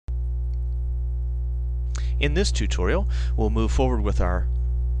In this tutorial, we'll move forward with our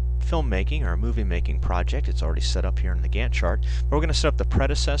filmmaking, our movie making project. It's already set up here in the Gantt chart. But we're going to set up the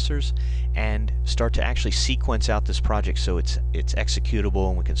predecessors and start to actually sequence out this project so it's executable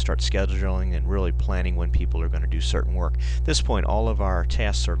and we can start scheduling and really planning when people are going to do certain work. At this point, all of our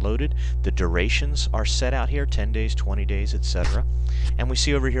tasks are loaded. The durations are set out here, 10 days, 20 days, etc. And we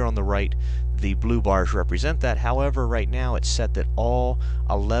see over here on the right the blue bars represent that. However, right now it's set that all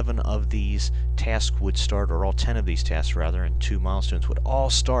 11 of these tasks would start, or all 10 of these tasks rather, and 2 milestones would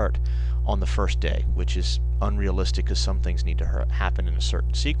all start on the first day, which is unrealistic because some things need to happen in a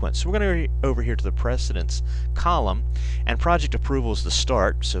certain sequence. So we're going to go over here to the precedence column, and project approval is the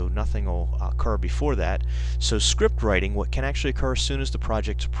start, so nothing will occur before that. So script writing, what can actually occur as soon as the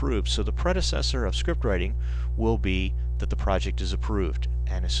project's approved. So the predecessor of script writing will be that the project is approved.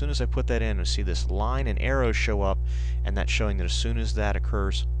 And as soon as I put that in, we see this line and arrows show up, and that's showing that as soon as that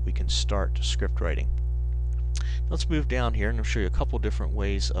occurs, we can start script writing. Let's move down here and I'll show you a couple different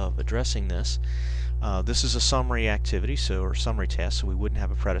ways of addressing this. This is a summary activity, or summary task, so we wouldn't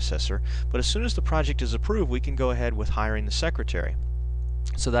have a predecessor. But as soon as the project is approved, we can go ahead with hiring the secretary.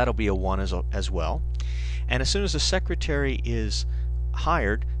 So that'll be a 1 as well. And as soon as the secretary is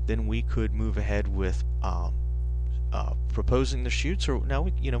hired, then we could move ahead with proposing the shoots, or now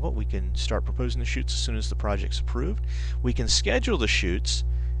you know what, we can start proposing the shoots as soon as the project's approved. We can schedule the shoots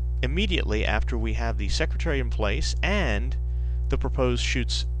immediately after we have the secretary in place and the proposed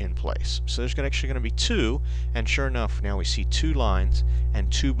shoots in place. So there's actually going to be 2, and sure enough, now we see 2 lines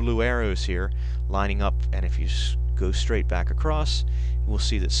and 2 blue arrows here lining up, and if you go straight back across, we'll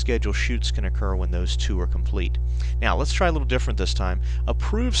see that scheduled shoots can occur when those 2 are complete. Now let's try a little different this time.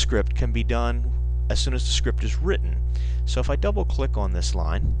 Approve script can be done as soon as the script is written. So if I double click on this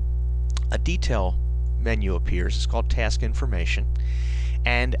line, a detail menu appears. It's called task information,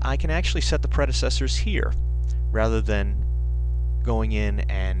 and I can actually set the predecessors here rather than going in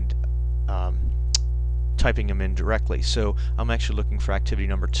and typing them in directly. So I'm actually looking for activity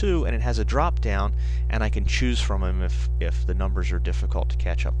number 2, and it has a drop down, and I can choose from them if the numbers are difficult to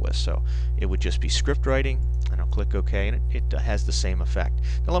catch up with. So it would just be script writing, and I'll click OK, and it has the same effect.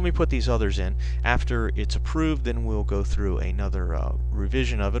 Now let me put these others in. After it's approved, then we'll go through another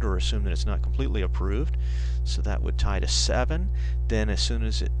revision of it, or assume that it's not completely approved. So that would tie to 7. Then as soon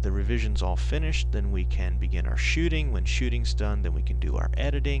as the revision's all finished, then we can begin our shooting. When shooting's done, then we can do our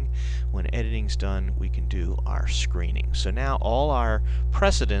editing. When editing's done, we can do our screening. So now all our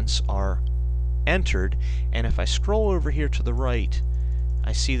precedents are entered, and if I scroll over here to the right,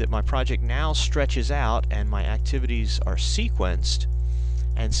 I see that my project now stretches out and my activities are sequenced,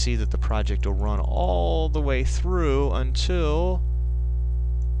 and see that the project will run all the way through until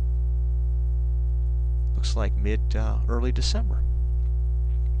looks like early December.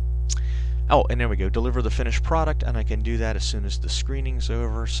 Oh, and there we go, deliver the finished product, and I can do that as soon as the screening's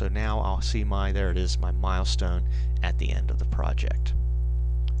over. So now I'll see there it is, my milestone at the end of the project.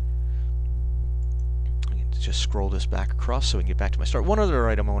 I can just scroll this back across so we can get back to my start. One other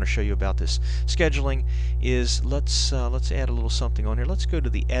item I want to show you about this scheduling is let's add a little something on here. Let's go to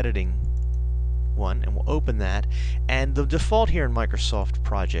the editing one, and we'll open that. And the default here in Microsoft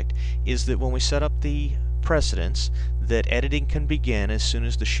Project is that when we set up the precedence, that editing can begin as soon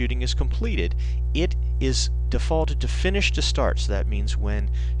as the shooting is completed. It is defaulted to finish to start, so that means when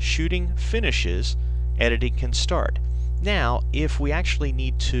shooting finishes, editing can start. Now, if we actually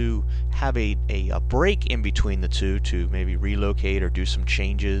need to have a break in between the two to maybe relocate or do some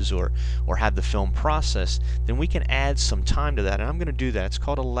changes or have the film process, then we can add some time to that, and I'm going to do that. It's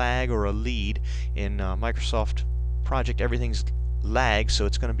called a lag or a lead. In Microsoft Project, everything's lag, so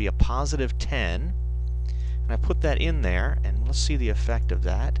it's going to be a +10. And I put that in there, and let's see the effect of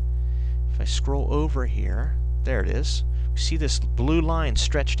that. If I scroll over here, there it is. We see this blue line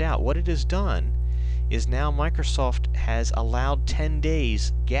stretched out. What it has done is now Microsoft has allowed 10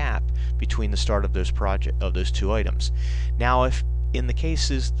 days gap between the start of those 2 items. Now, if in the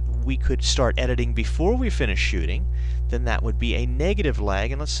cases we could start editing before we finish shooting, then that would be a negative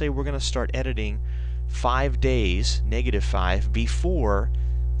lag. And let's say we're going to start editing 5 days, -5, before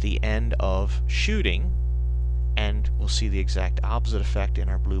the end of shooting. And we'll see the exact opposite effect in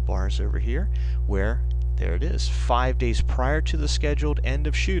our blue bars over here, where there it is, 5 days prior to the scheduled end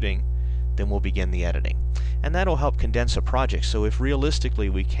of shooting, then we'll begin the editing. And that'll help condense a project. So if realistically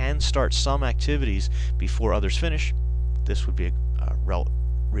we can start some activities before others finish, this would be a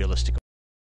realistic